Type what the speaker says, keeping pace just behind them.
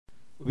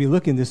We'll be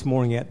looking this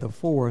morning at the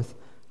fourth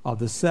of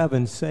the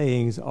seven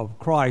sayings of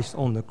Christ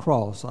on the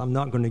cross. I'm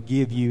not going to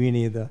give you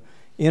any of the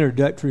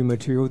introductory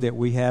material that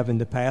we have in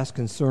the past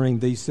concerning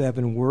these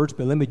seven words,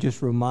 but let me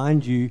just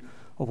remind you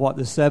of what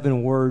the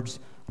seven words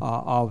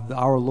of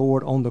our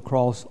Lord on the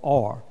cross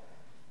are.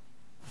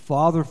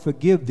 Father,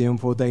 forgive them,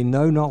 for they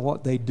know not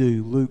what they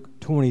do. Luke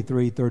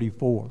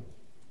 23:34.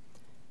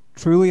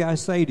 Truly I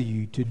say to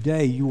you,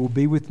 today you will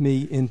be with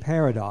me in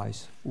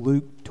paradise.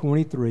 Luke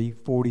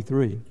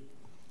 23:43.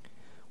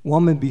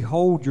 Woman,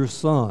 behold your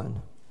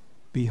son,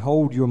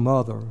 behold your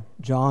mother.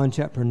 John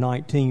chapter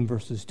 19,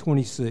 verses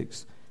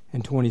 26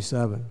 and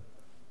 27.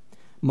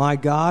 My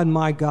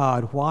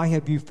God, why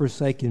have you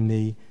forsaken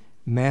me?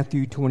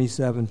 Matthew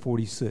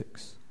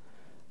 27:46.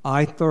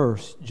 I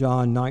thirst.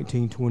 John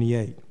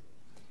 19:28.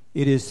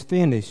 It is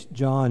finished.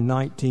 John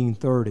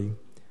 19:30.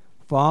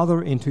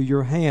 Father, into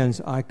your hands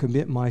I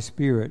commit my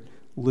spirit.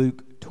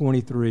 Luke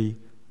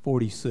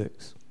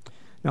 23:46.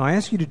 Now I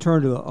ask you to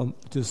turn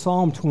to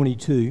Psalm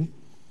 22,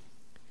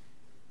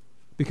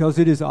 because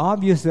it is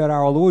obvious that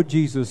our Lord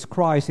Jesus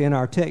Christ, in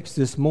our text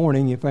this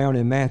morning, found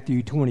in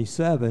Matthew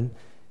 27,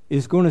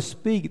 is going to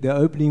speak the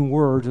opening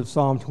words of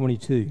Psalm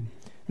 22.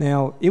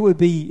 Now, it would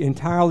be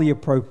entirely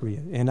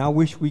appropriate, and I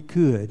wish we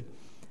could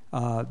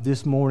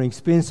this morning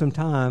spend some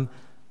time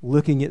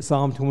looking at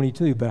Psalm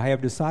 22, but I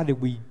have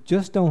decided we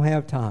just don't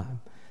have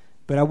time.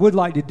 But I would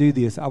like to do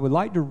this. I would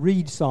like to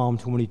read Psalm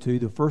 22,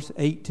 the first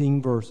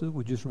 18 verses.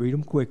 We'll just read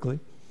them quickly.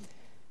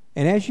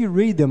 And as you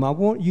read them, I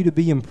want you to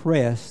be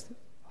impressed.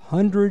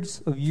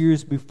 Hundreds of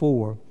years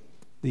before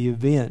the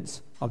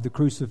events of the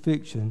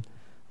crucifixion,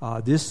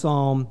 this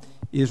psalm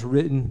is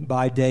written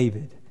by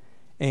David.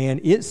 And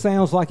it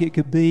sounds like it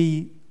could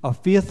be a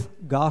fifth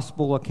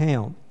gospel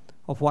account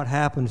of what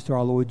happens to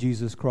our Lord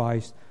Jesus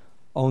Christ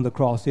on the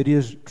cross. It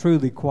is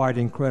truly quite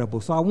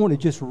incredible. So I want to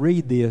just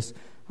read this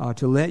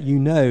to let you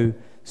know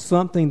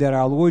something that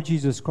our Lord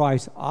Jesus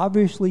Christ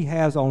obviously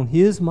has on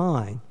his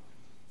mind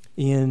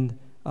in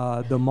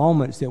the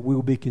moments that we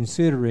will be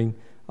considering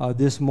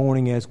this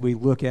morning as we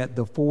look at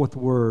the fourth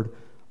word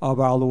of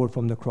our Lord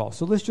from the cross.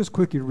 So let's just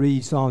quickly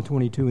read Psalm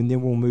 22 and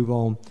then we'll move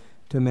on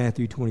to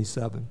Matthew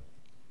 27.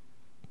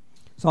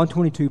 Psalm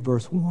 22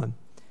 verse 1.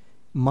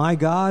 My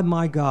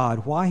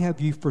God, why have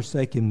you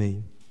forsaken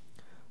me?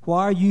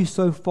 Why are you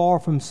so far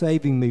from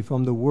saving me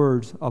from the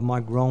words of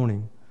my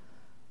groaning?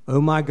 O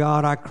my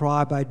God, I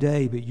cry by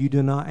day, but you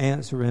do not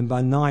answer, and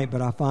by night,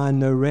 but I find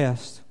no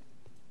rest.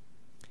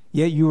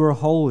 Yet you are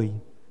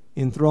holy,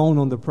 enthroned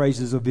on the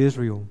praises of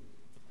Israel.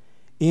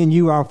 In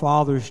you our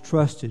fathers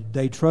trusted.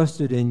 They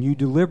trusted and you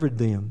delivered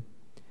them.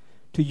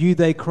 To you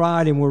they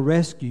cried and were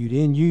rescued.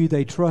 In you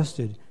they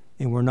trusted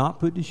and were not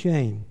put to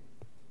shame.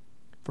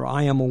 For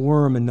I am a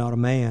worm and not a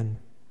man,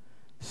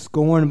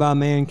 scorned by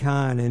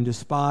mankind and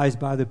despised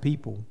by the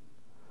people.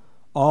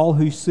 All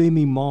who see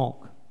me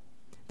mock.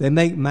 They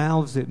make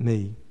mouths at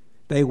me.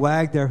 They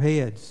wag their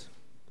heads.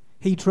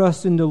 He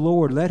trusts in the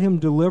Lord. Let him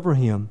deliver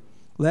him.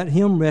 Let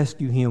him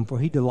rescue him, for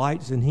he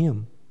delights in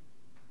him.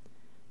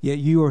 Yet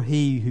you are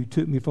he who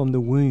took me from the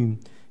womb.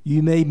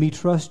 You made me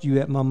trust you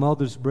at my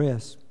mother's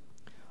breast.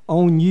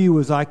 On you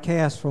was I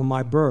cast from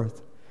my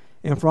birth,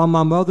 and from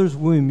my mother's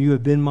womb you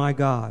have been my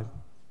God.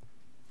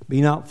 Be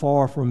not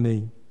far from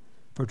me,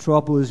 for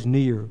trouble is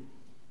near,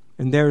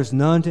 and there is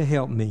none to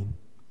help me.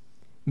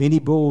 Many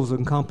bulls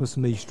encompass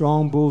me,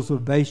 strong bulls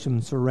of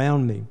Bashan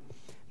surround me.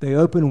 They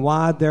open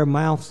wide their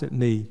mouths at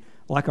me,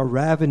 like a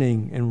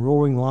ravening and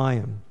roaring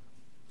lion.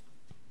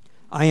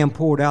 I am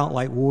poured out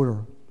like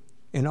water,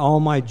 and all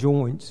my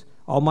joints,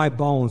 all my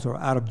bones are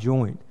out of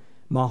joint.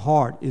 My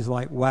heart is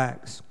like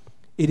wax.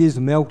 It is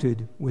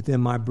melted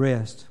within my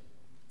breast.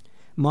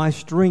 My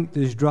strength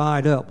is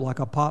dried up like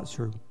a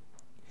potsherd,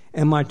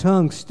 and my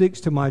tongue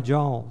sticks to my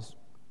jaws.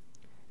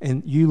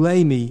 And you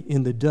lay me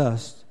in the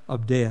dust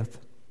of death.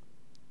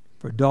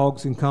 For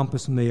dogs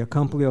encompass me, a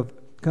company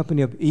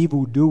of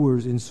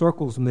evildoers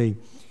encircles me.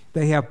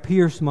 They have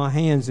pierced my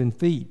hands and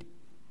feet.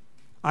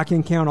 I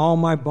can count all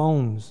my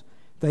bones.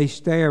 They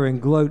stare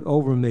and gloat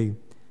over me.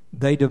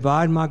 They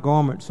divide my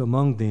garments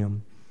among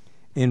them,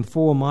 and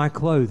for my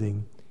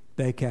clothing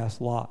they cast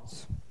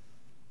lots.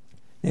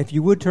 Now, if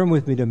you would turn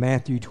with me to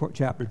Matthew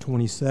chapter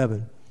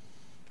 27.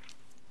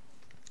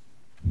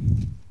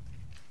 And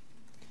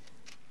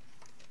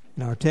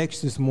our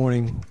text this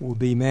morning will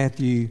be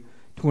Matthew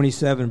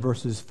 27,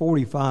 verses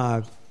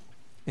 45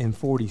 and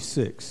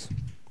 46.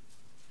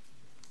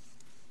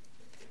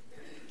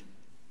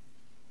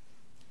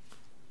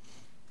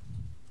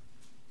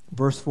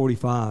 Verse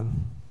 45.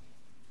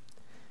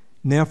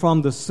 Now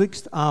from the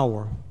 6th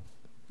hour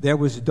there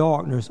was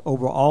darkness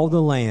over all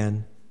the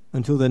land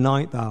until the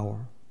 9th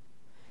hour.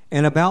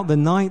 And about the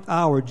 9th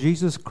hour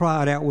Jesus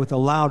cried out with a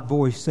loud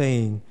voice,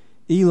 saying,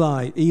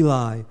 Eli,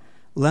 Eli,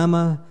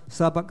 lama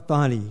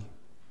sabachthani?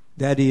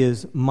 That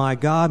is, my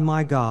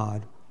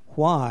God,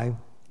 why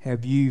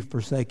have you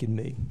forsaken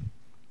me?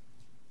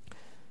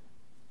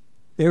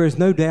 There is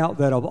no doubt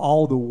that of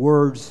all the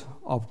words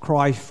of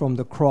Christ from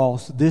the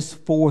cross, this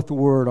fourth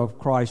word of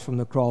Christ from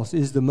the cross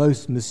is the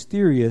most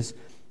mysterious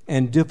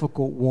and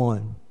difficult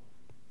one.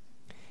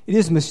 It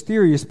is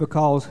mysterious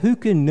because who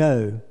can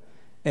know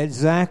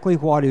exactly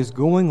what is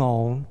going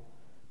on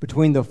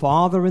between the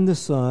Father and the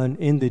Son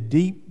in the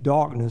deep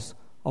darkness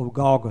of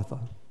Golgotha?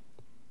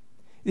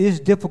 It is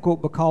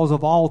difficult because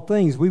of all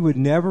things. We would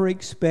never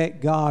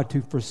expect God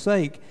to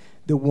forsake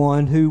the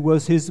one who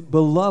was his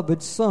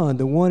beloved Son,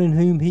 the one in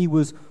whom he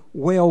was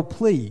well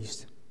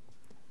pleased.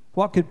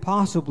 What could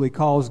possibly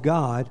cause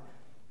God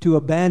to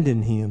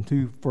abandon him,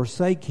 to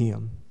forsake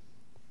him?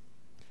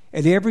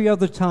 At every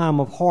other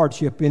time of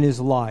hardship in his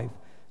life,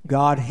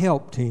 God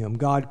helped him,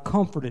 God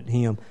comforted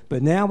him.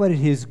 But now at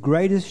his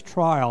greatest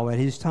trial, at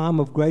his time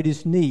of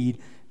greatest need,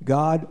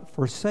 God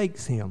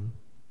forsakes him.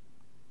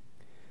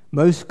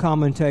 Most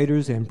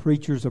commentators and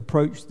preachers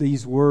approach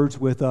these words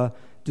with a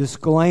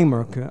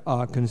disclaimer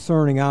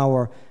concerning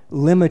our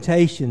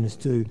limitations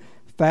to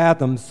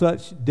fathom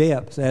such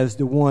depths as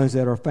the ones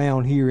that are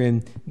found here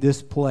in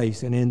this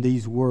place and in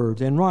these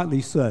words, and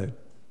rightly so.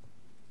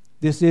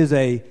 This is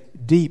a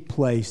deep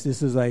place.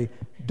 This is a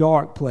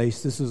dark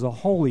place. This is a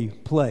holy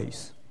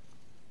place.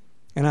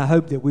 And I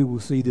hope that we will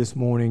see this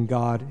morning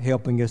God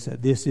helping us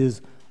that this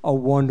is a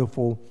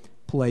wonderful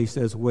place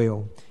as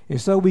well. And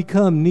so we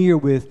come near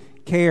with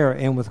care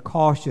and with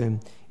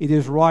caution. It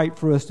is right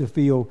for us to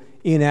feel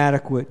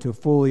inadequate to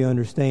fully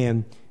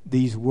understand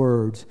these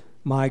words.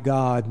 My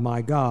God,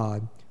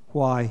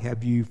 why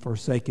have you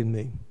forsaken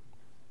me?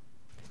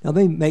 Now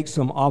let me make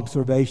some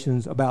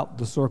observations about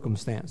the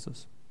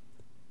circumstances.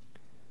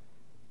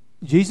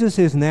 Jesus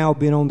has now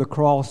been on the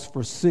cross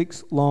for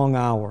 6 long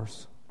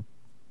hours.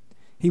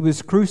 He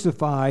was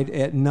crucified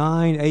at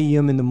 9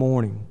 a.m. in the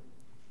morning.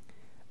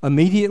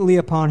 Immediately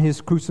upon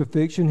his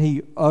crucifixion,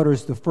 he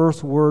utters the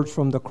first words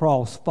from the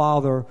cross,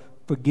 Father,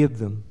 forgive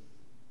them.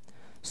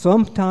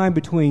 Sometime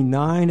between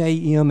 9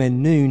 a.m.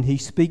 and noon, he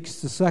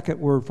speaks the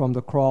second word from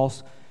the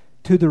cross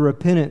to the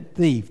repentant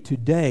thief,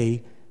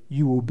 today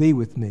you will be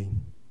with me.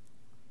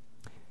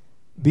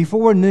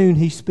 Before noon,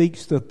 he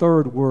speaks the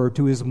third word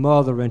to his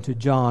mother and to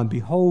John,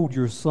 behold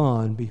your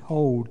son,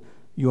 behold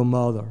your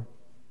mother.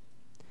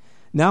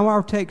 Now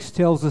our text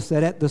tells us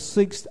that at the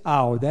 6th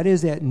hour, that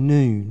is at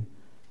noon,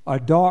 a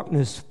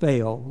darkness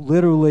fell.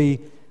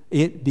 Literally,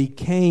 it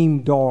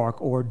became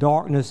dark, or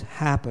darkness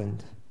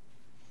happened.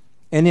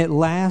 And it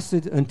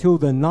lasted until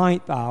the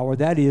 9th hour,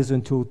 that is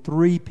until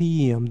 3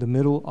 p.m., the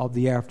middle of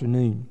the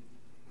afternoon.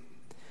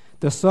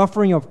 The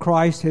suffering of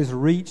Christ has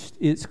reached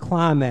its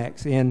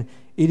climax, and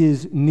it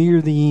is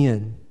near the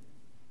end.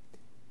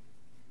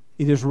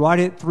 It is right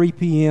at 3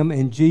 p.m.,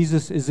 and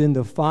Jesus is in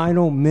the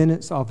final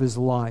minutes of his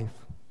life.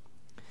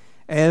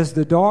 As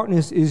the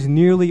darkness is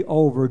nearly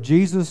over,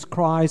 Jesus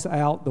cries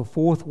out the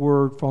fourth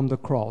word from the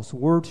cross,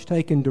 words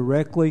taken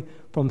directly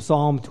from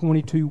Psalm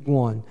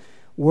 22:1.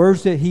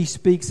 Words that he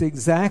speaks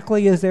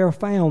exactly as they're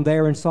found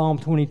there in Psalm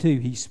 22.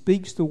 He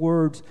speaks the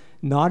words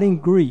not in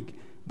Greek,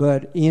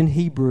 but in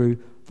Hebrew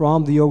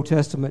from the Old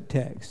Testament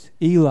text.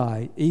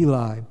 Eli,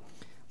 Eli,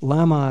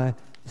 lama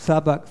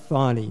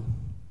sabachthani.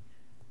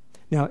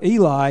 Now,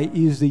 Eli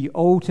is the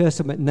Old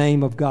Testament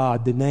name of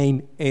God, the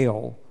name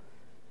El.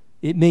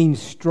 It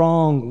means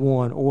strong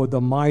one or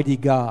the mighty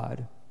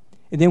God.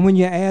 And then when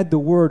you add the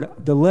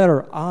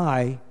letter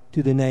I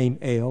to the name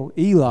El,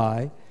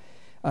 Eli,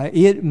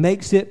 it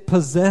makes it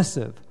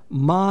possessive.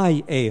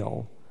 My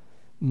El,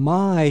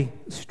 my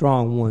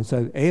strong one.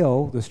 So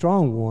El, the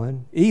strong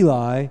one,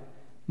 Eli,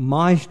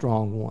 my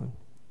strong one.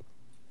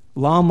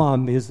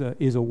 Lama is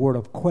a word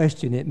of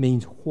question. It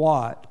means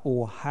what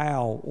or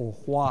how or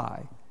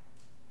why.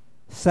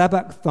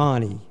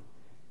 Sabachthani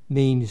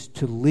means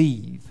to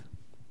leave,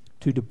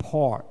 to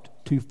depart,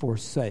 to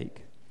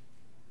forsake.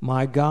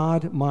 My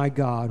God,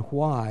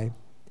 why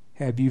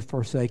have you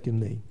forsaken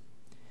me?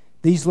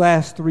 These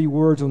last 3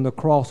 words on the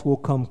cross will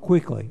come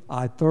quickly.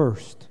 I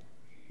thirst.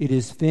 It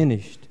is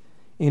finished.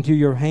 Into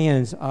your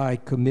hands I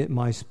commit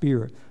my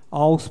spirit.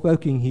 All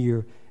spoken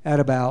here at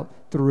about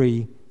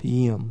 3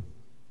 p.m.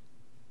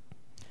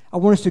 I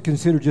want us to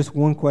consider just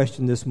one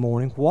question this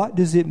morning. What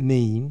does it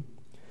mean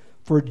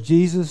for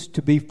Jesus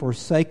to be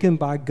forsaken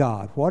by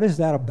God? What is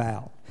that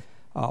about?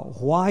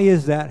 Why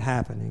is that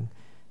happening?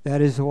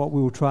 That is what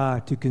we will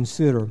try to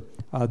consider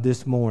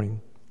this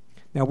morning.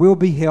 Now, we'll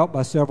be helped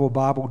by several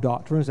Bible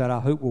doctrines that I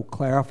hope will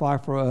clarify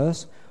for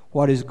us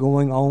what is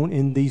going on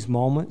in these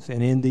moments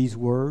and in these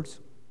words.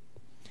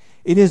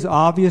 It is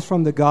obvious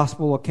from the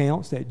gospel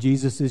accounts that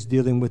Jesus is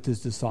dealing with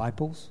his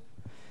disciples,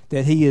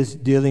 that he is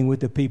dealing with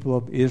the people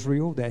of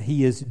Israel, that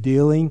he is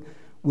dealing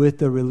with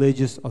the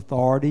religious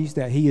authorities,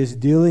 that he is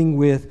dealing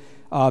with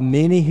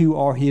many who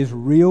are his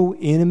real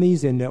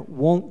enemies and that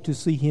want to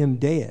see him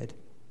dead.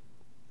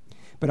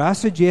 But I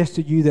suggest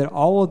to you that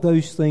all of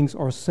those things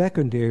are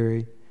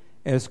secondary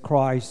as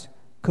Christ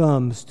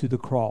comes to the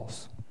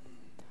cross.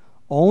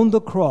 On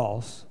the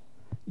cross,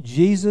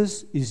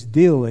 Jesus is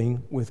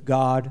dealing with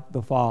God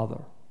the Father.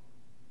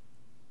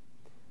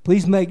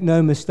 Please make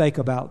no mistake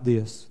about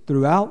this.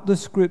 Throughout the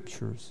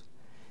Scriptures,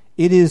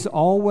 it is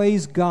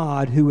always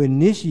God who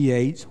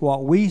initiates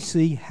what we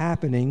see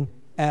happening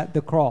at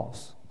the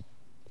cross.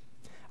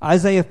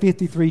 Isaiah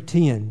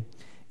 53:10,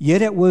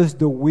 yet it was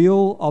the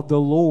will of the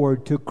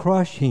Lord to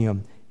crush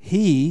him.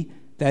 He,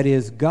 that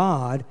is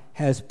God,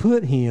 has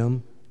put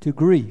him to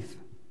grief.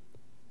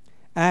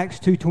 Acts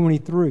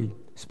 2:23,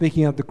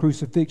 speaking of the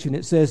crucifixion,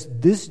 it says,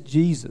 this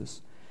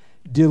Jesus,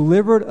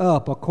 delivered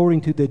up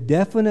according to the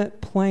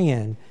definite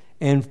plan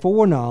and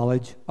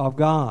foreknowledge of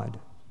God.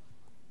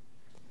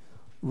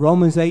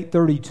 Romans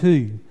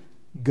 8:32,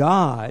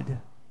 God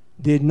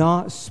did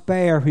not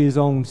spare his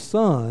own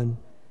Son,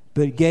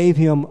 but gave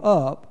him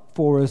up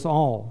for us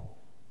all.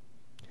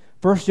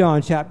 1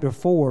 John chapter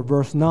 4,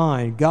 verse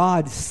 9,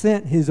 God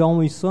sent his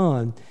only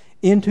Son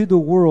into the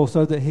world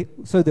so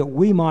that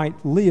we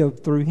might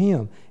live through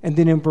him. And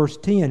then in verse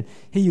 10,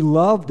 he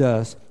loved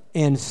us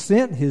and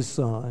sent his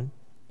Son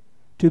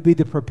to be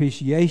the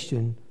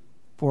propitiation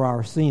for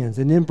our sins.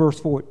 And in verse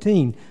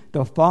 14,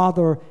 the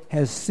Father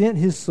has sent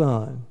his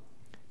Son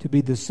to be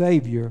the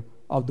Savior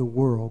of the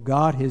world.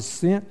 God has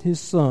sent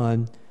his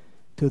Son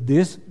to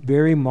this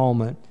very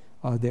moment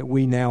that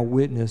we now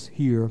witness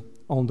here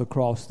on the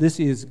cross. This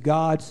is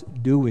God's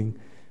doing.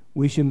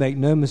 We should make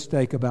no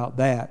mistake about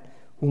that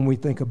when we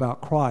think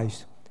about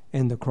Christ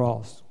and the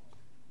cross.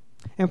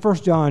 And 1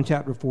 John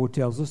chapter 4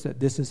 tells us that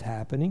this is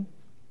happening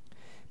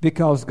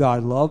because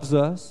God loves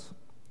us,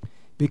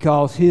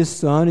 because his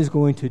Son is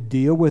going to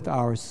deal with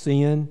our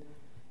sin,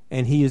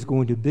 and he is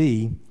going to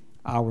be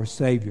our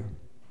Savior.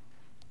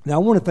 Now, I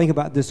want to think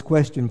about this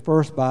question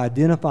first by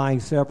identifying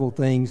several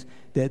things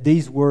that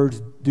these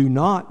words do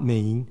not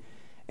mean,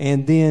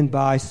 and then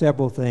by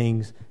several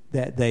things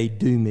that they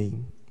do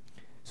mean.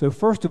 So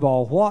first of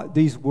all, what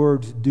these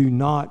words do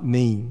not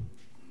mean.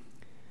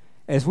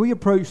 As we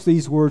approach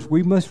these words,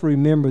 we must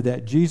remember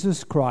that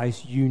Jesus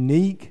Christ,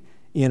 unique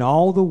in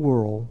all the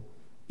world,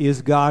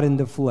 is God in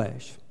the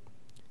flesh.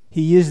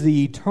 He is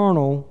the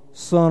eternal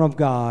Son of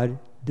God,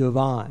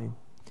 divine.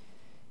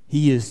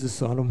 He is the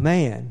Son of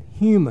Man,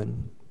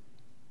 human.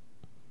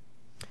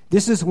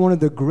 This is one of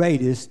the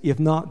greatest, if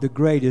not the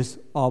greatest,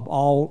 of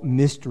all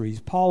mysteries.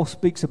 Paul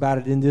speaks about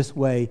it in this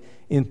way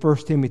in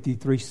 1 Timothy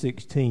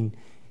 3:16.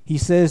 He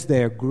says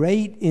there,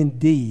 great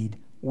indeed,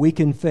 we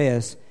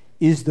confess,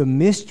 is the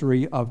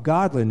mystery of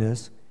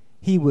godliness.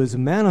 He was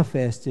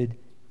manifested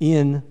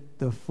in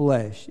the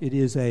flesh. It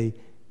is a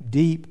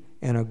deep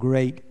and a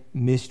great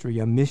mystery,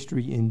 a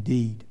mystery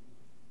indeed.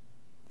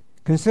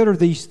 Consider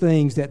these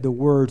things that the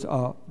words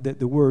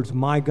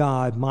my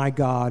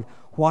God,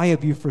 why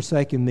have you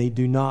forsaken me,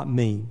 do not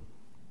mean.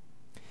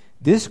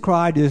 This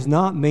cry does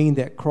not mean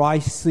that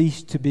Christ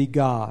ceased to be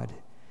God.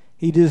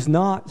 He does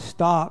not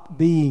stop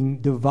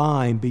being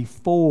divine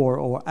before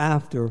or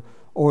after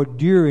or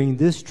during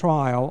this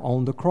trial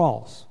on the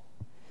cross.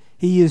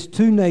 He is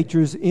two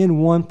natures in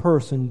one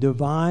person,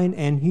 divine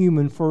and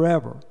human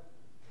forever.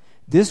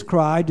 This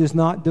cry does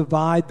not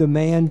divide the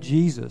man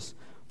Jesus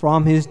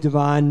from his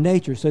divine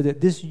nature so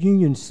that this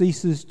union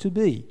ceases to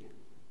be.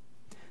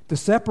 The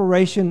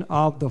separation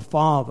of the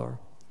Father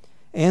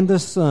and the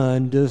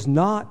Son does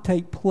not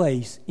take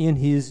place in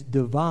his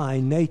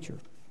divine nature.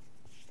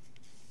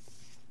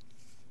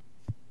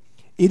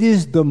 It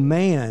is the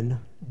man,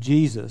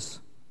 Jesus,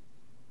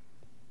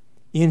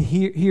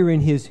 here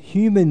in his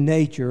human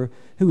nature,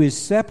 who is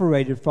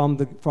separated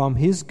from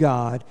his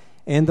God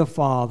and the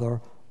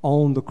Father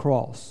on the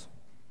cross.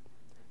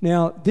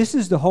 Now, this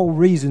is the whole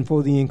reason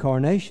for the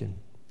incarnation.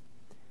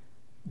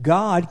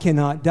 God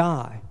cannot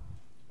die.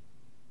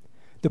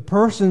 The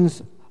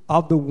persons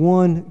of the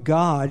one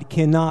God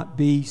cannot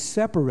be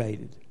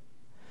separated.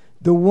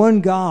 The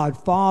one God,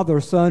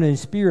 Father, Son, and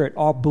Spirit,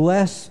 are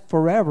blessed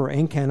forever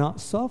and cannot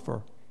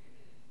suffer.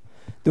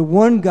 The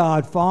one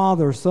God,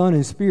 Father, Son,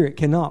 and Spirit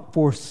cannot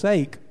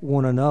forsake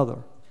one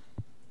another.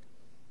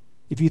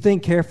 If you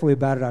think carefully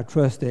about it, I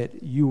trust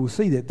that you will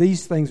see that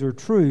these things are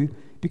true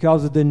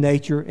because of the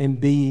nature and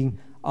being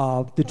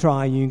of the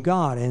triune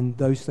God, and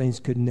those things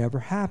could never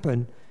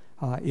happen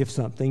if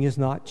something is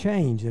not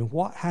changed. And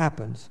what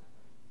happens?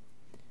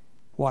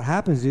 What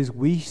happens is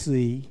we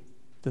see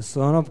the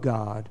Son of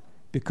God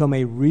become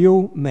a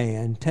real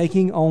man,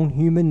 taking on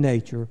human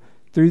nature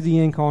through the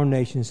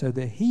incarnation so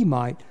that he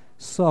might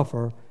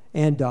suffer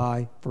and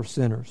die for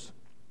sinners.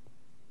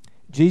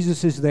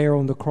 Jesus is there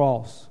on the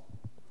cross,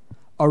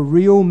 a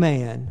real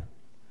man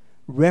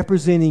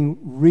representing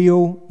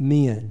real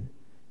men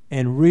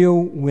and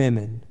real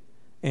women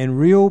and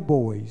real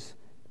boys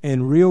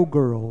and real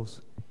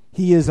girls.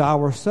 He is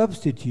our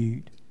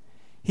substitute.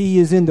 He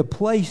is in the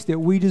place that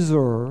we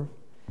deserve,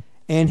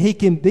 and he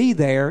can be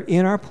there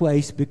in our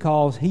place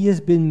because he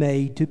has been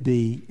made to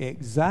be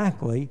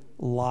exactly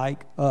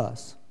like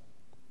us.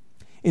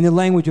 In the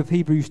language of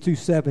Hebrews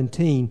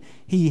 2:17,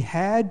 he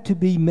had to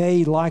be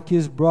made like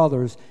his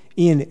brothers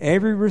in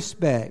every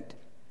respect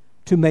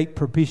to make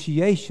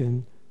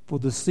propitiation for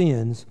the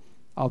sins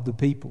of the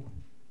people.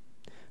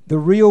 The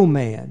real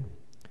man,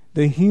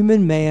 the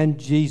human man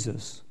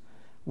Jesus,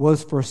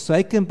 was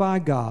forsaken by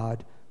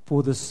God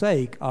for the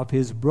sake of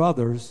his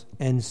brothers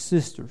and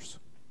sisters.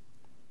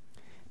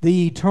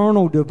 The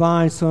eternal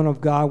divine Son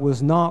of God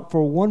was not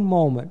for one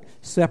moment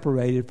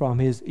separated from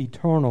his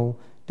eternal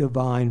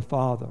divine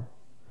Father.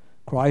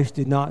 Christ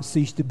did not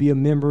cease to be a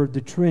member of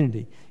the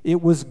Trinity.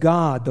 It was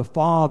God, the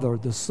Father,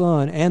 the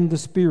Son, and the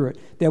Spirit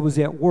that was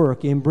at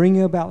work in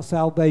bringing about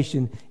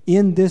salvation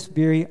in this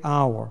very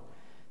hour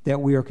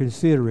that we are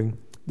considering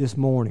this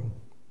morning.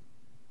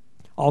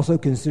 Also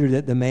consider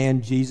that the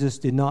man Jesus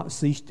did not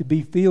cease to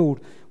be filled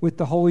with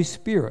the Holy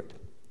Spirit.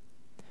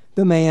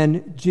 The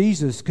man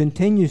Jesus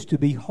continues to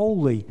be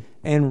holy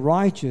and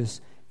righteous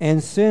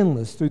and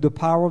sinless through the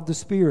power of the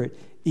Spirit,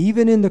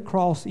 even in the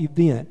cross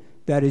event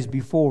that is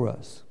before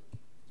us.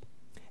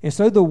 And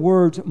so the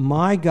words,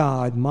 my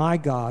God,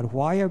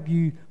 why have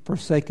you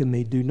forsaken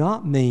me?" do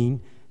not mean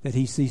that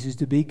he ceases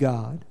to be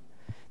God,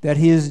 that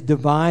his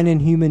divine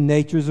and human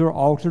natures are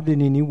altered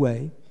in any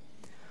way,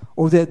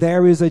 or that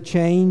there is a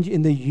change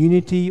in the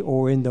unity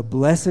or in the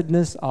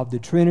blessedness of the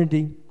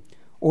Trinity,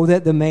 or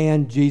that the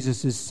man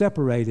Jesus is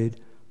separated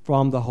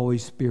from the Holy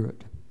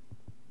Spirit.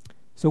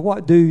 So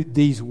what do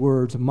these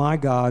words, my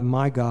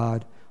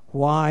God,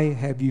 why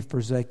have you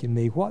forsaken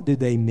me?" what do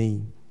they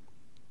mean?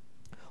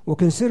 Well,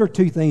 consider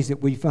two things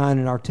that we find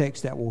in our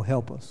text that will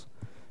help us.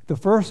 The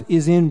first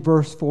is in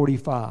verse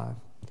 45,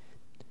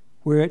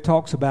 where it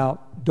talks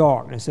about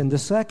darkness. And the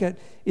second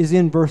is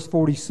in verse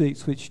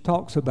 46, which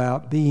talks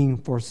about being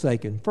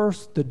forsaken.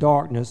 First, the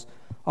darkness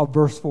of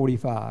verse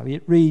 45.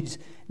 It reads,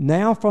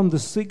 "Now from the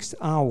 6th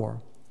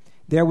hour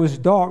there was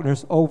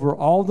darkness over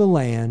all the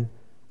land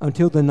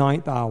until the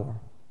 9th hour."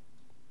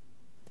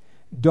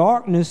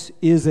 Darkness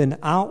is an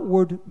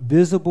outward,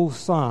 visible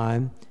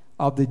sign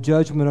of the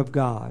judgment of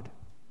God.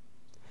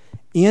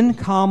 In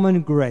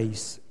common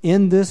grace,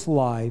 in this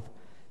life,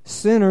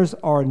 sinners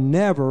are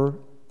never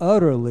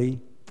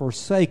utterly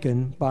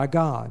forsaken by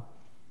God.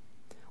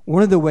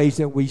 One of the ways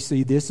that we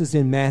see this is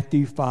in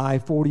Matthew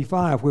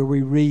 5:45, where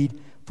we read,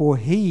 "For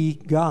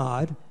he,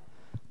 God,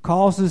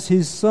 causes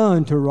his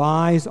sun to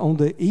rise on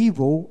the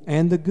evil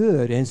and the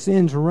good, and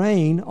sends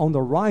rain on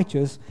the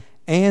righteous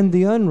and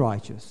the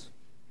unrighteous."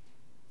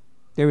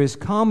 There is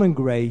common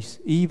grace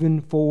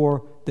even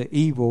for the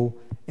evil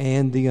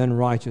and the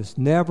unrighteous.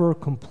 Never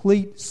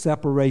complete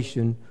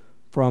separation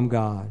from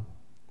God.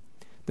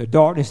 The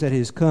darkness that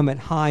has come at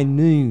high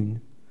noon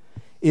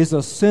is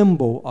a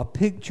symbol, a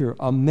picture,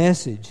 a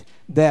message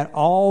that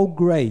all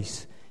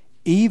grace,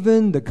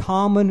 even the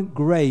common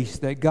grace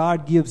that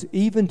God gives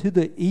even to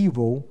the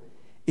evil,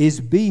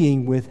 is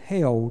being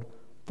withheld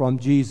from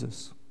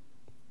Jesus.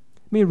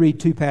 Let me read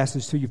two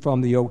passages to you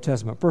from the Old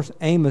Testament. First,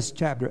 Amos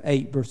chapter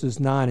 8, verses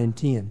 9 and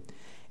 10.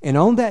 "And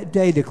on that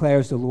day,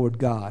 declares the Lord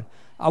God,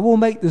 I will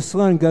make the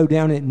sun go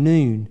down at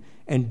noon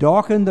and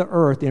darken the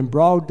earth in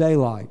broad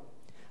daylight.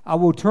 I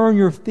will turn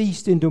your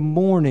feast into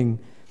mourning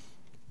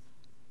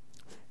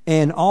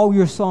and all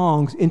your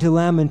songs into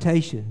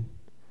lamentation.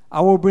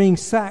 I will bring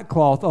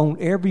sackcloth on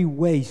every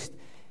waist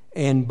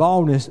and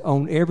baldness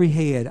on every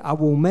head. I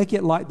will make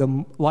it like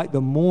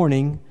the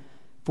mourning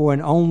for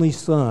an only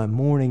son,"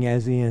 mourning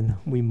as in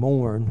we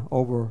mourn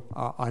over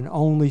an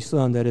only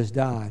son that has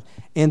died,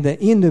 "and the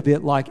end of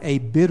it like a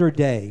bitter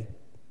day."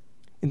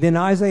 And then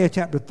Isaiah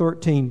chapter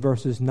 13,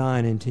 verses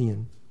 9 and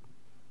 10.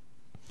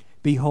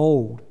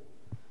 "Behold,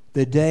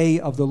 the day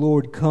of the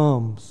Lord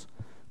comes,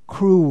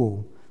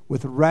 cruel,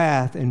 with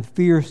wrath and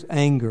fierce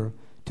anger,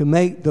 to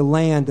make the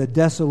land a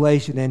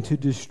desolation and to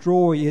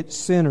destroy its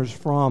sinners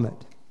from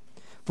it.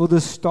 For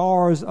the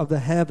stars of the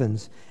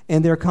heavens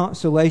and their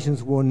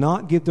constellations will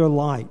not give their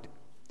light.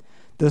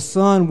 The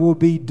sun will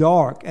be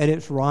dark at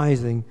its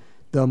rising.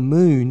 The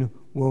moon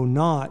will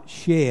not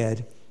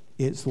shed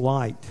its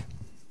light."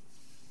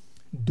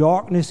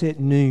 Darkness at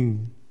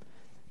noon.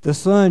 The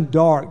sun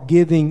dark,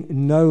 giving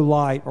no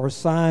light or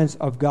signs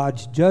of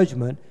God's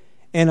judgment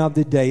and of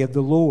the day of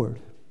the Lord.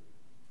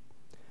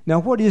 Now,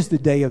 what is the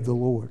day of the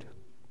Lord?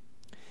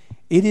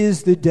 It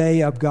is the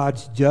day of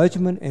God's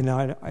judgment and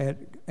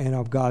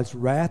of God's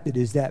wrath. It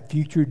is that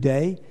future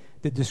day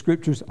that the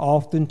Scriptures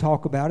often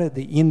talk about at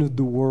the end of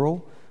the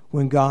world,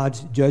 when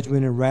God's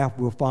judgment and wrath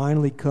will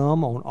finally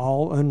come on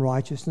all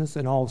unrighteousness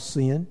and all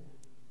sin.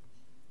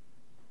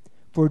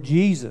 For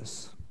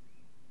Jesus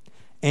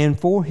and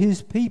for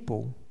his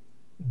people,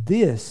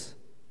 this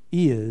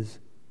is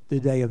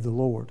the day of the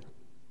Lord.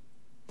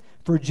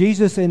 For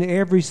Jesus and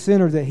every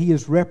sinner that he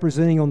is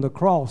representing on the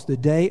cross, the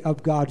day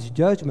of God's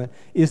judgment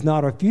is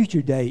not a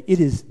future day, it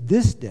is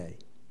this day.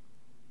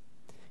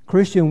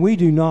 Christian, we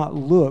do not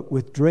look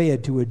with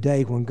dread to a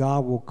day when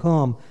God will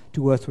come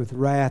to us with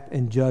wrath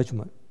and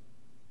judgment.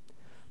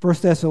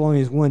 1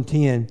 Thessalonians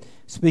 1:10,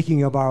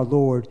 speaking of our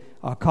Lord,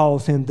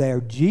 calls him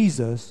there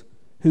Jesus,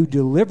 who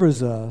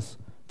delivers us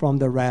from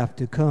the wrath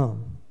to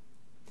come.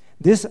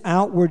 This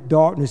outward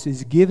darkness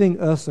is giving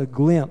us a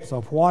glimpse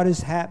of what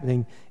is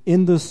happening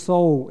in the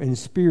soul and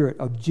spirit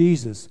of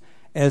Jesus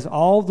as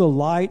all the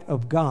light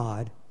of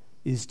God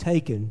is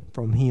taken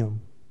from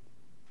him.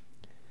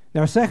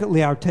 Now,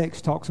 secondly, our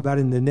text talks about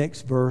in the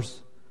next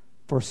verse,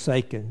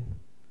 forsaken.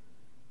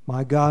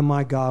 My God,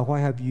 why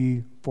have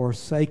you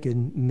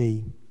forsaken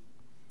me?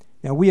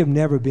 Now, we have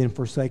never been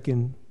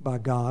forsaken by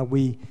God.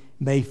 We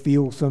may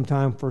feel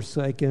sometimes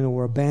forsaken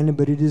or abandoned,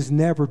 but it is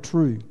never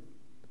true.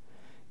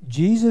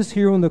 Jesus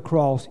here on the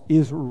cross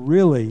is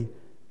really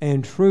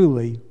and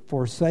truly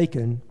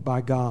forsaken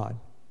by God.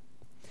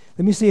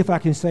 Let me see if I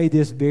can say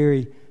this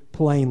very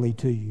plainly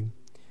to you.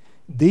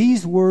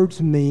 These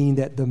words mean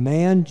that the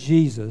man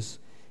Jesus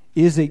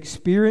is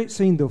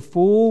experiencing the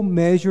full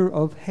measure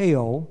of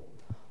hell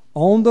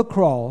on the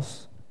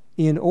cross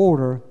in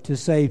order to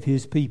save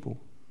his people.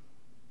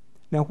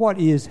 Now, what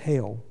is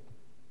hell?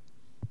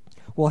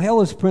 Well,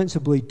 hell is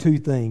principally two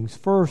things.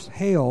 First,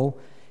 hell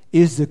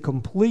is the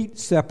complete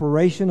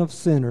separation of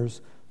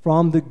sinners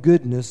from the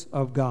goodness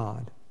of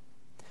God.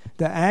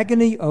 The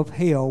agony of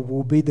hell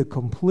will be the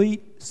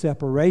complete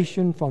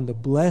separation from the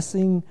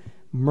blessing,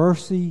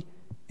 mercy,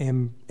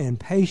 and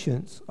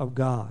patience of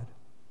God.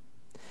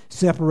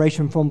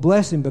 Separation from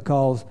blessing,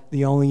 because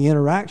the only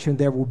interaction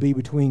there will be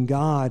between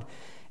God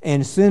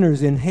and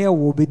sinners in hell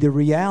will be the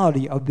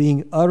reality of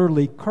being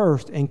utterly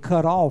cursed and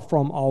cut off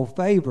from all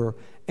favor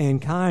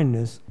and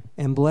kindness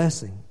and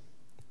blessing.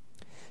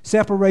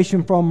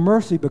 Separation from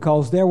mercy,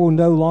 because there will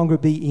no longer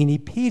be any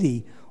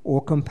pity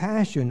or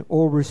compassion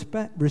or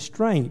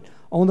restraint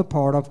on the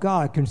part of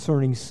God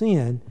concerning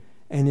sin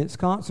and its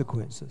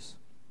consequences.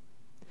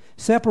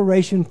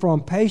 Separation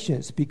from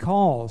patience,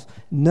 because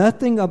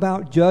nothing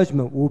about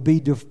judgment will be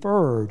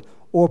deferred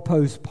or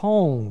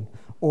postponed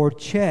or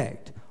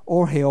checked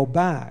or held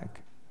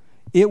back.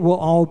 It will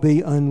all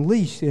be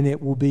unleashed, and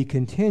it will be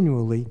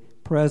continually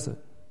present.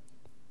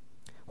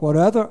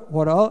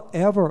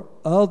 Whatever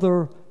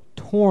other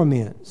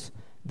torments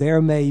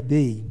there may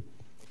be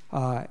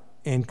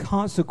and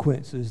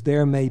consequences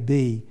there may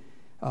be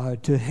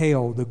to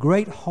hell, the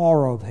great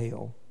horror of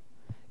hell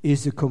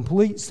is the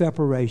complete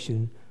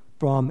separation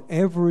from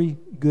every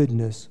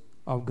goodness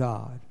of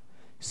God.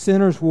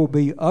 Sinners will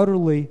be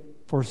utterly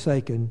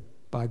forsaken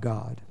by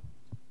God.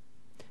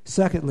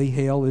 Secondly,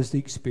 hell is the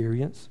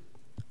experience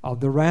of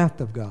the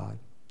wrath of God.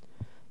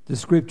 The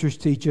Scriptures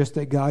teach us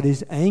that God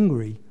is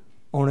angry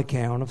on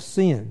account of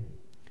sin.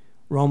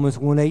 Romans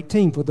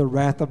 1:18, for the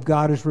wrath of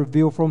God is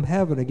revealed from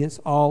heaven against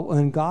all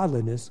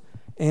ungodliness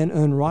and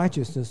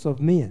unrighteousness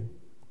of men.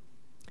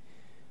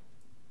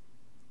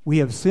 We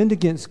have sinned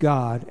against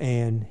God,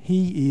 and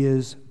He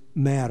is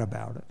mad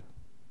about it.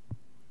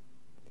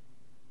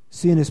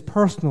 Sin is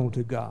personal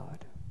to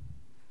God.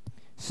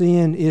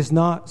 Sin is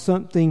not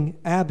something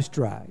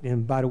abstract.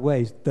 And by the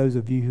way, those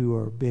of you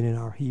who have been in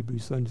our Hebrew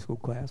Sunday School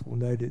class will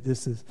know that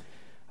this is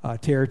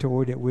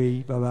territory that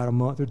we, about a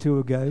month or two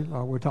ago,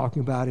 were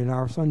talking about in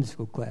our Sunday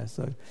School class.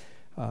 So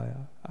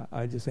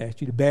I just ask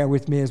you to bear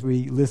with me as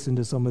we listen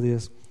to some of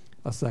this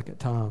a second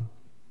time.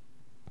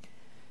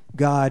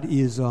 God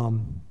is...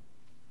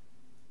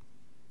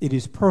 It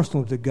is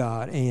personal to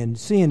God, and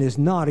sin is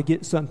not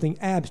against something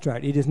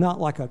abstract. It is not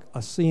like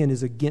a sin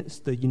is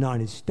against the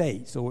United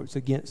States or it's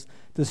against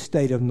the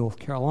state of North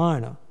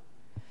Carolina.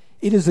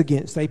 It is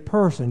against a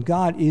person.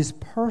 God is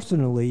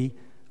personally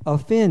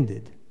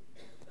offended.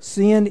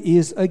 Sin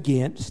is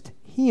against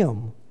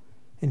Him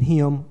and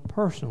Him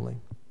personally.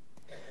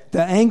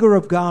 The anger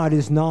of God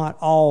is not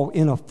all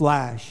in a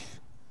flash.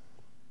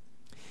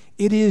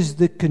 It is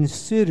the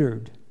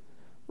considered,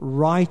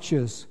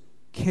 righteous,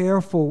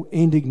 careful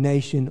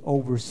indignation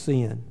over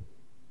sin.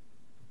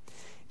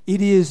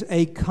 It is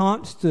a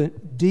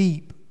constant,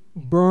 deep,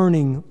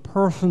 burning,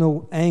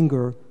 personal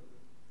anger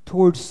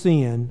towards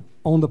sin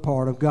on the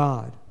part of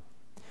God.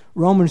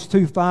 Romans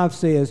 2:5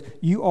 says,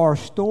 you are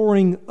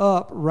storing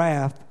up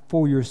wrath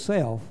for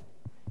yourself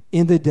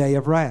in the day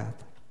of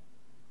wrath.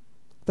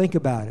 Think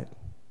about it.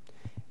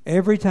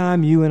 Every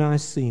time you and I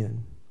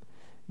sin,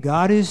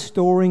 God is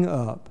storing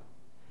up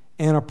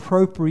an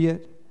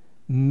appropriate,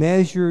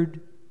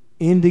 measured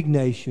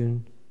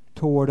indignation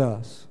toward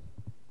us.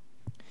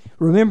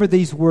 Remember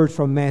these words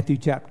from Matthew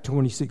chapter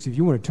 26. If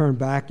you want to turn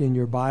back in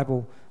your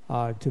Bible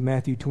to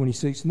Matthew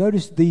 26,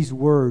 notice these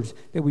words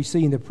that we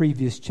see in the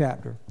previous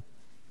chapter.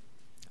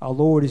 Our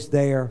Lord is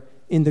there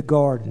in the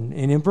garden.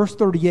 And in verse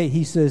 38,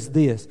 He says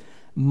this,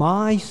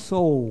 my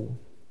soul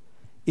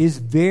is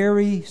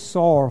very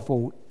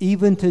sorrowful,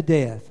 even to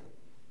death.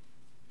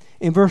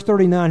 In verse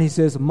 39, He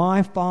says,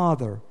 my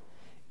Father,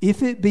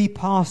 if it be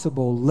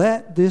possible,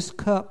 let this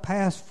cup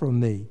pass from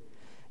me.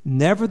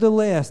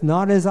 Nevertheless,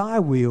 not as I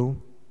will,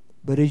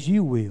 but as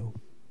you will.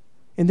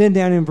 And then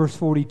down in verse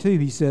 42,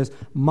 He says,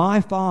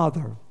 my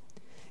Father,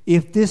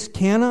 if this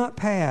cannot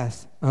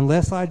pass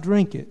unless I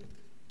drink it,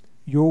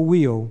 your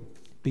will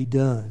be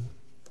done.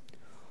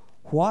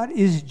 What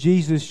is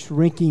Jesus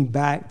shrinking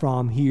back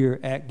from here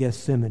at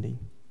Gethsemane?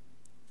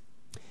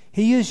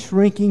 He is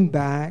shrinking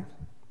back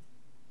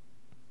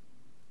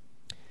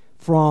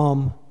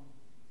from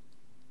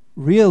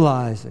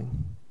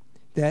realizing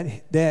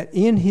that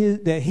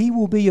He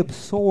will be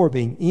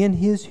absorbing in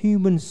His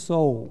human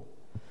soul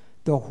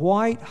the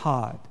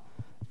white-hot,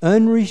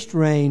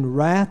 unrestrained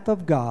wrath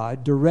of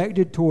God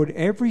directed toward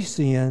every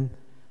sin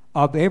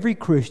of every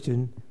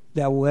Christian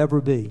that will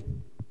ever be.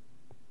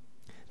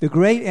 The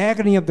great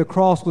agony of the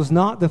cross was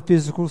not the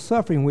physical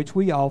suffering, which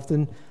we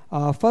often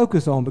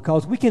focus on,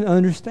 because we can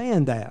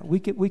understand that. We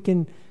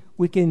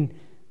can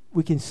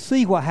we can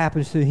see what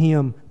happens to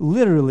him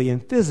literally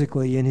and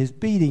physically in his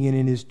beating and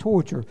in his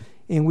torture,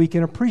 and we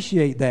can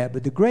appreciate that.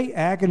 But the great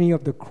agony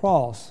of the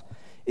cross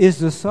is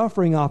the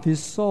suffering of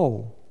his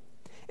soul,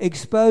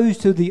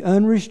 exposed to the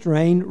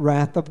unrestrained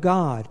wrath of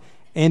God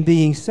and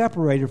being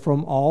separated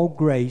from all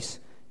grace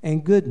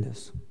and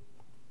goodness.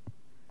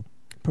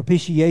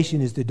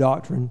 Propitiation is the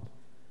doctrine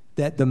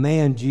that the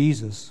man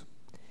Jesus,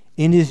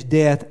 in his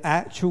death,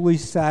 actually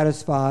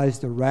satisfies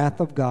the wrath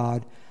of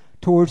God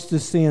towards the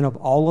sin of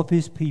all of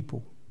his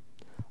people,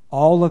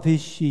 all of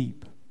his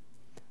sheep,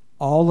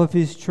 all of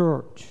his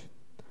church,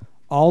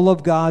 all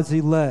of God's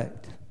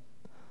elect,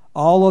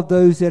 all of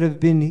those that have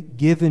been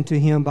given to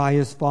him by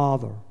his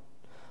Father,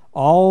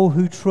 all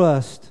who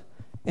trust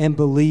and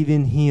believe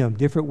in him.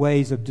 Different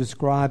ways of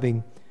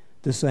describing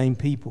the same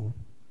people.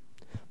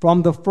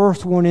 From the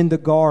first one in the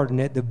garden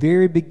at the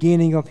very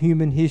beginning of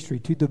human history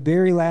to the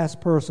very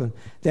last person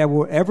that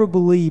will ever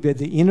believe at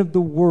the end of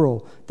the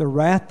world, the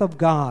wrath of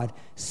God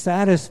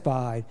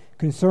satisfied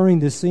concerning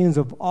the sins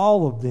of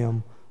all of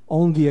them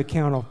on the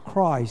account of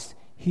Christ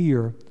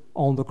here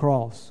on the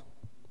cross.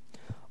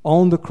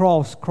 On the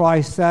cross,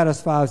 Christ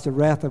satisfies the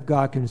wrath of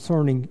God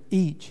concerning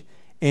each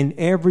and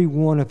every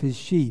one of his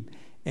sheep.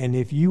 And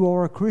if you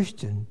are a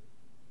Christian,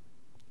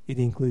 it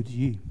includes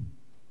you.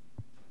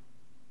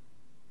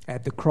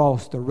 At the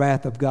cross, the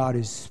wrath of God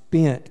is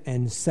spent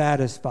and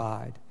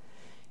satisfied.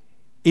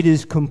 It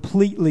is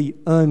completely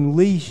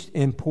unleashed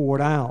and poured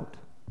out.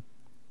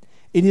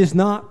 It is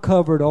not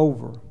covered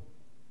over.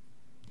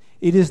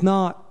 It is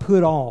not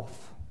put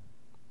off.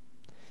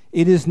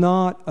 It is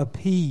not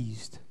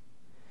appeased.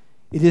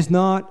 It is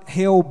not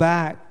held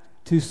back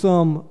to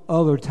some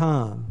other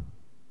time.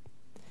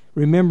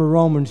 Remember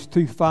Romans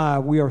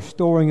 2:5, we are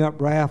storing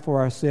up wrath for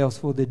ourselves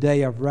for the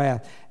day of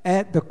wrath.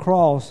 At the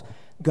cross,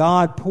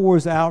 God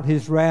pours out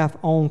his wrath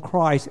on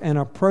Christ, an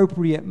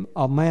appropriate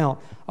amount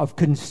of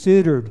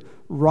considered,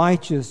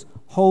 righteous,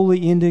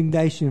 holy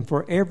indignation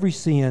for every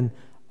sin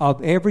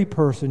of every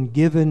person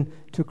given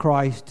to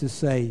Christ to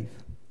save.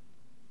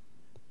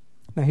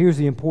 Now here's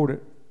the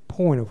important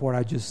point of what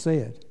I just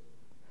said.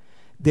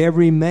 There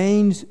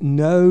remains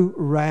no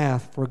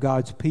wrath for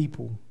God's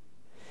people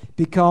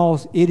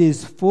because it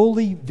is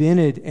fully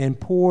vented and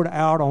poured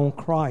out on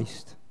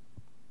Christ.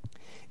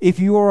 If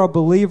you are a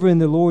believer in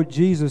the Lord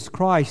Jesus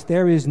Christ,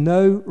 there is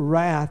no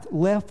wrath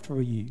left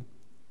for you.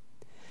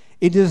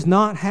 It does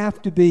not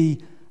have to be.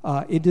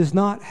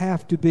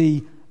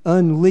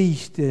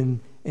 Unleashed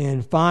and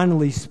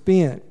finally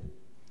spent.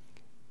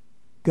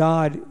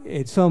 God,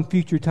 at some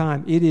future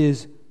time, it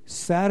is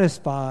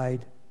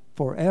satisfied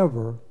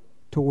forever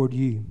toward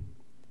you.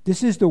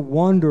 This is the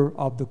wonder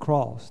of the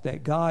cross,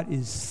 that God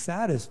is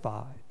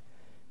satisfied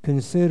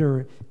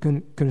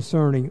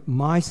concerning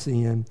my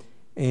sin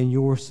and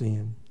your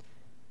sin.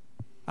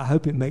 I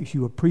hope it makes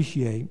you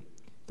appreciate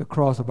the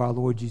cross of our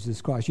Lord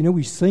Jesus Christ. You know,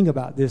 we sing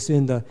about this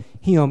in the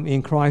hymn,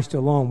 In Christ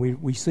Alone.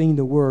 We sing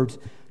the words,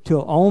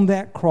 till on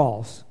that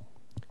cross,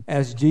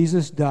 as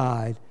Jesus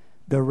died,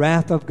 the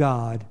wrath of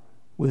God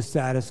was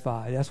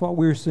satisfied. That's what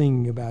we're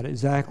singing about,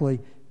 exactly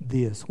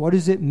this. What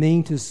does it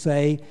mean to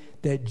say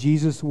that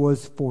Jesus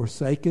was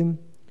forsaken?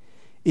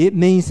 It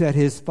means that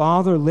his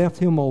Father left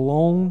him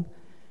alone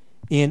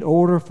in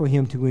order for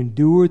him to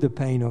endure the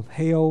pain of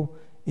hell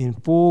in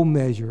full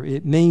measure.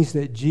 It means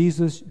that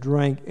Jesus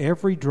drank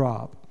every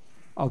drop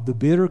of the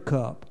bitter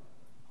cup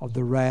of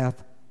the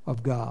wrath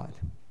of God.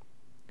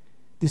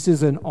 This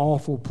is an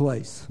awful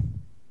place.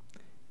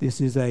 This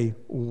is a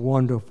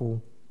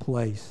wonderful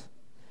place.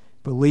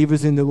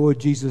 Believers in the Lord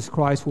Jesus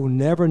Christ will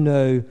never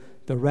know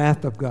the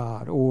wrath of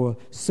God or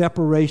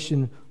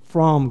separation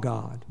from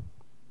God.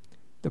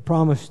 The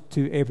promise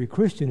to every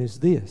Christian is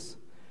this: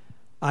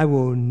 I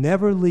will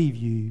never leave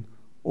you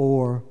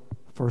or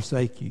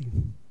forsake you.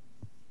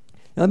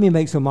 Now, let me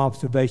make some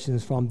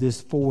observations from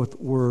this fourth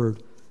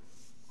word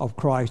of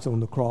Christ on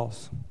the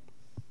cross.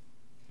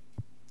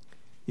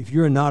 If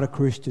you're not a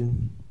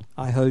Christian,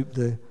 I hope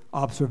the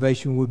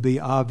observation would be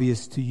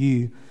obvious to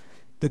you.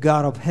 The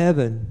God of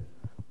heaven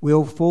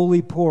will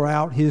fully pour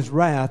out his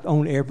wrath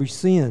on every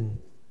sin.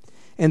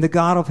 And the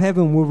God of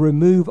heaven will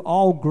remove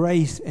all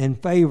grace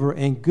and favor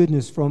and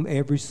goodness from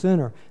every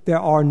sinner. There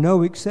are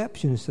no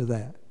exceptions to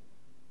that.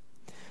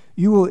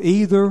 You will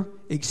either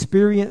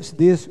experience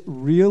this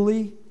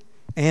really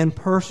and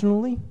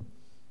personally,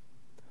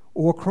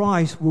 or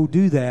Christ will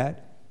do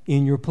that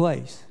in your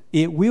place.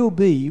 It will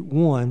be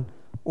one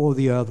or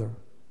the other.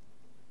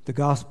 The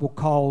gospel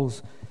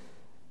calls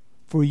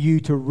for you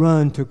to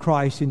run to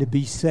Christ and to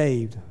be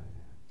saved.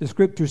 The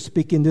scriptures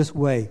speak in this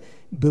way: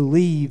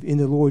 believe in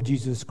the Lord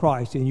Jesus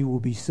Christ and you will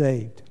be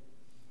saved.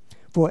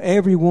 For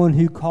everyone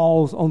who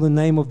calls on the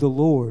name of the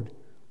Lord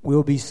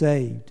will be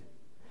saved.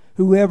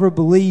 Whoever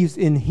believes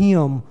in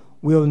him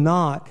will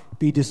not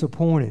be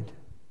disappointed.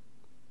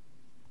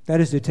 That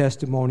is the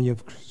testimony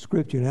of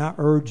Scripture, and I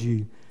urge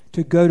you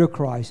to go to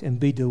Christ and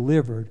be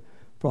delivered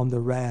from the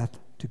wrath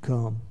to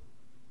come.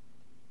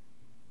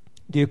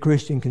 Dear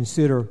Christian,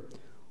 consider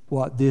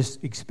what this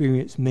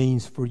experience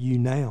means for you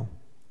now.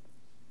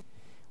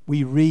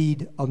 we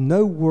read of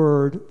no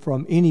word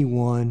from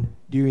anyone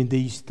during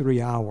these 3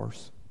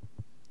 hours.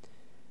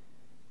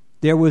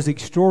 There was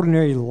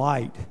extraordinary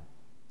light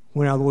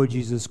when our Lord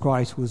Jesus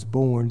Christ was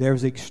born. There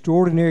was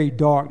extraordinary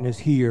darkness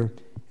here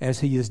as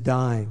he is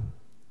dying.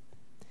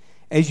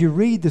 As you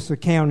read this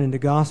account in the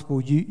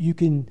gospel, you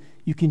can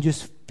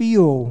just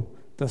feel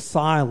the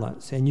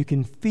silence and you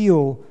can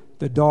feel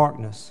the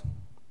darkness.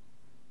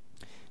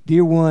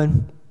 Dear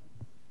one,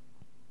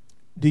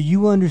 do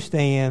you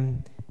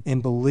understand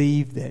and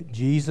believe that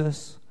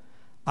Jesus,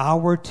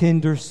 our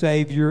tender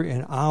Savior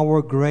and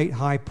our great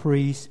high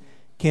priest,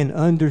 can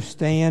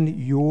understand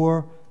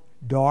your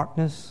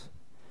darkness?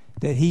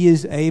 That he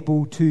is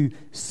able to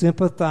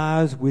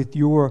sympathize with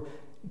your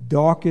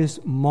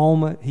darkest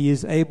moment. He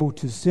is able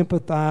to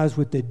sympathize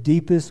with the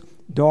deepest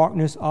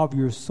darkness of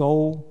your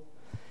soul,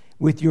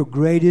 with your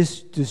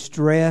greatest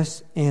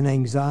distress and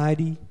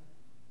anxiety.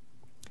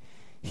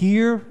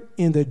 Here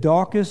in the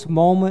darkest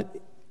moment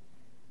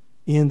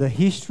in the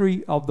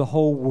history of the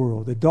whole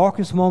world, the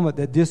darkest moment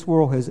that this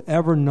world has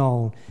ever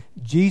known,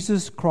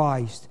 Jesus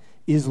Christ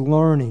is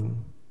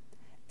learning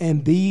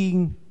and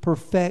being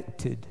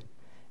perfected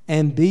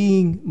and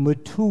being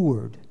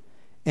matured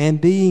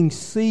and being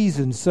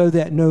seasoned so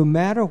that no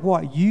matter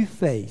what you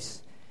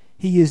face,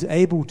 he is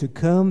able to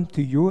come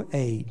to your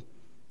aid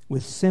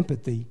with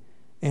sympathy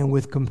and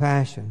with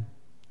compassion.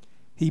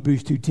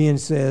 Hebrews 2:10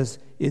 says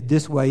it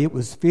this way: it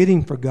was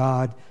fitting for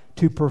God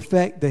to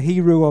perfect the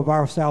hero of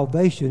our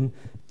salvation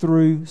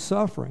through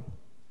suffering.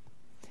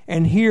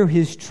 And here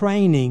his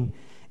training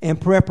and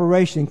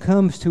preparation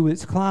comes to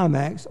its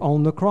climax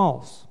on the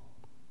cross.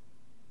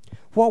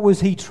 What was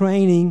he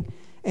training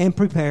and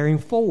preparing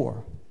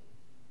for?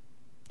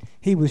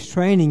 He was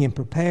training and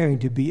preparing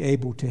to be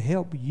able to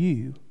help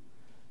you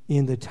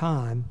in the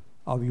time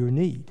of your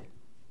need,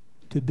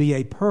 to be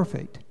a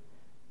perfect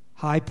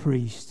high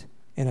priest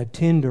and a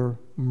tender,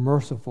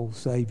 merciful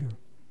Savior.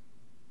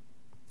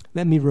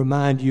 Let me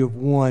remind you of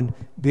one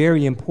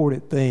very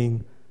important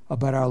thing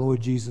about our Lord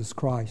Jesus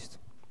Christ.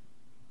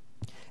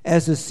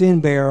 As the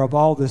sin bearer of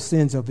all the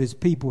sins of his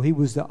people, he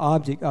was the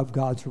object of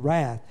God's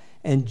wrath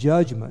and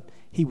judgment.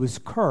 He was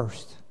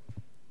cursed.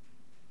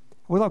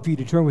 I would like for you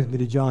to turn with me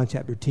to John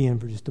chapter 10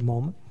 for just a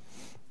moment.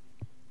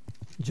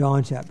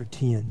 John chapter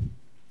 10.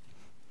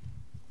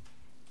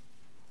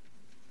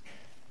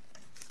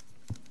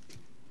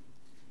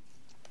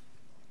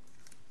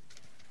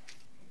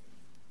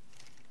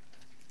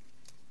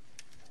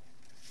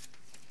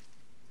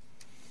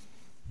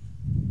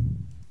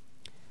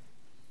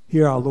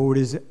 Here our Lord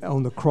is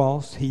on the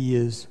cross. He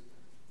is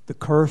the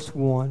cursed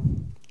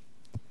one.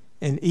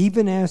 And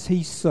even as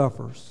he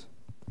suffers,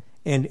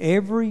 and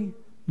every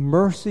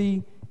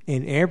mercy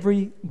and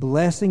every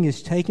blessing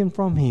is taken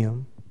from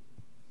him,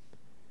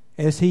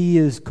 as he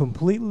is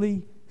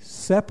completely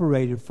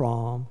separated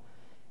from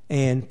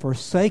and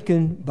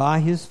forsaken by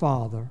his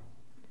Father,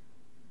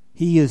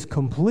 he is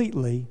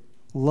completely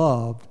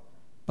loved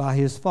by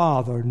his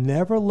Father,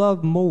 never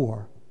loved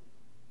more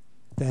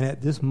than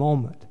at this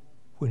moment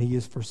when he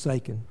is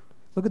forsaken.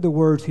 Look at the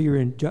words here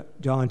in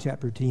John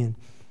chapter 10.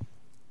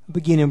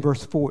 Begin in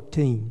verse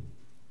 14.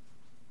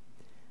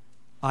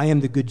 I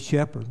am the good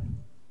shepherd.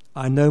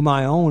 I know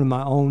my own, and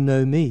my own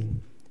know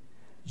me.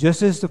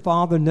 Just as the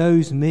Father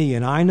knows me,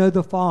 and I know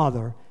the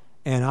Father,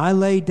 and I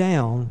lay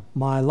down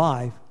my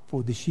life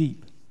for the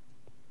sheep.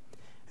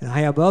 And I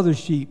have other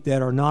sheep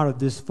that are not of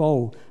this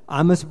fold.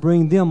 I must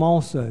bring them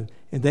also,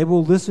 and they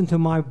will listen to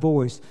my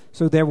voice.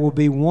 So there will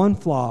be one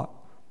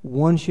flock,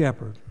 one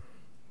shepherd.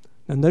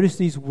 Now notice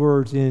these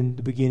words in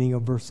the beginning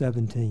of verse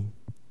 17.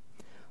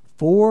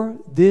 For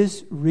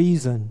this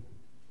reason,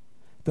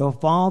 the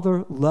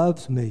Father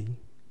loves me,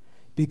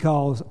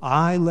 because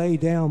I lay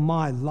down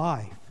my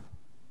life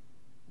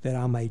that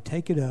I may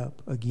take it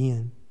up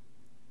again.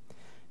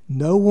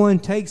 No one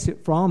takes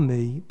it from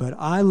me, but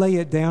I lay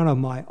it down of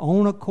my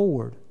own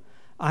accord.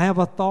 I have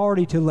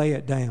authority to lay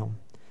it down,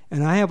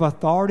 and I have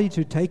authority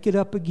to take it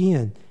up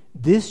again.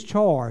 This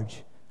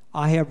charge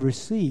I have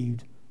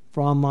received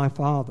from my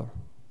Father.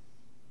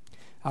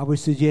 I would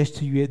suggest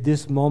to you at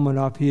this moment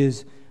of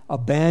his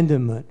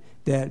abandonment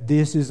that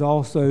this is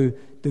also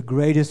the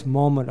greatest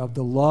moment of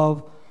the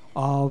love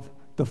of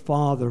the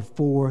Father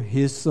for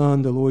his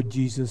Son, the Lord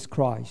Jesus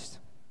Christ.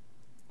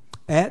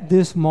 At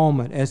this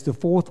moment, as the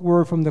fourth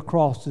word from the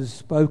cross is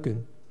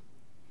spoken,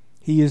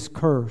 he is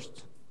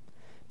cursed.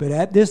 But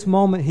at this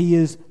moment, he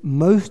is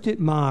most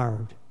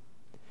admired,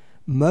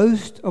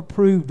 most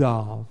approved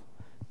of,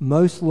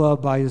 most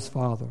loved by his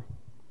Father.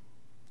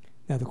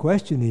 Now the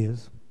question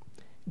is,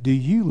 do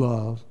you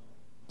love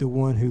the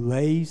one who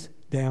lays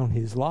down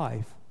his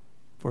life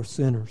for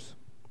sinners?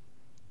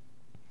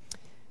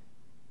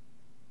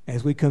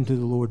 As we come to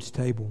the Lord's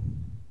table,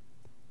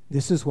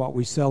 this is what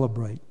we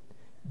celebrate.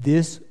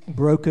 This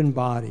broken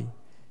body,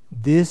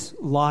 this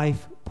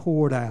life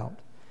poured out,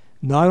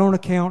 not on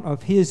account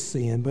of his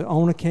sin, but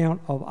on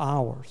account of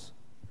ours.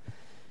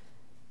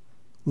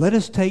 Let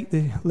us take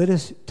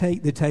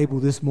the table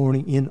this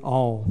morning in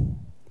awe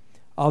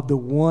of the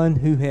one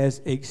who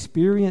has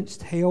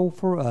experienced hell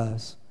for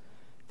us,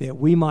 that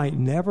we might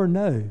never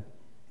know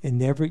and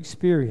never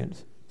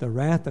experience the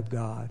wrath of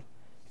God,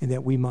 and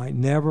that we might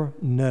never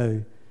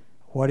know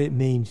what it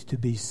means to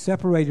be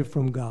separated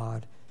from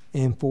God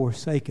and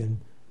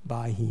forsaken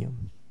by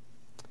Him.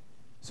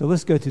 So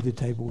let's go to the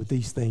table with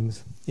these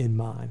things in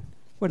mind.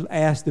 I would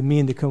ask the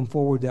men to come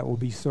forward that will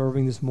be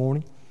serving this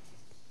morning.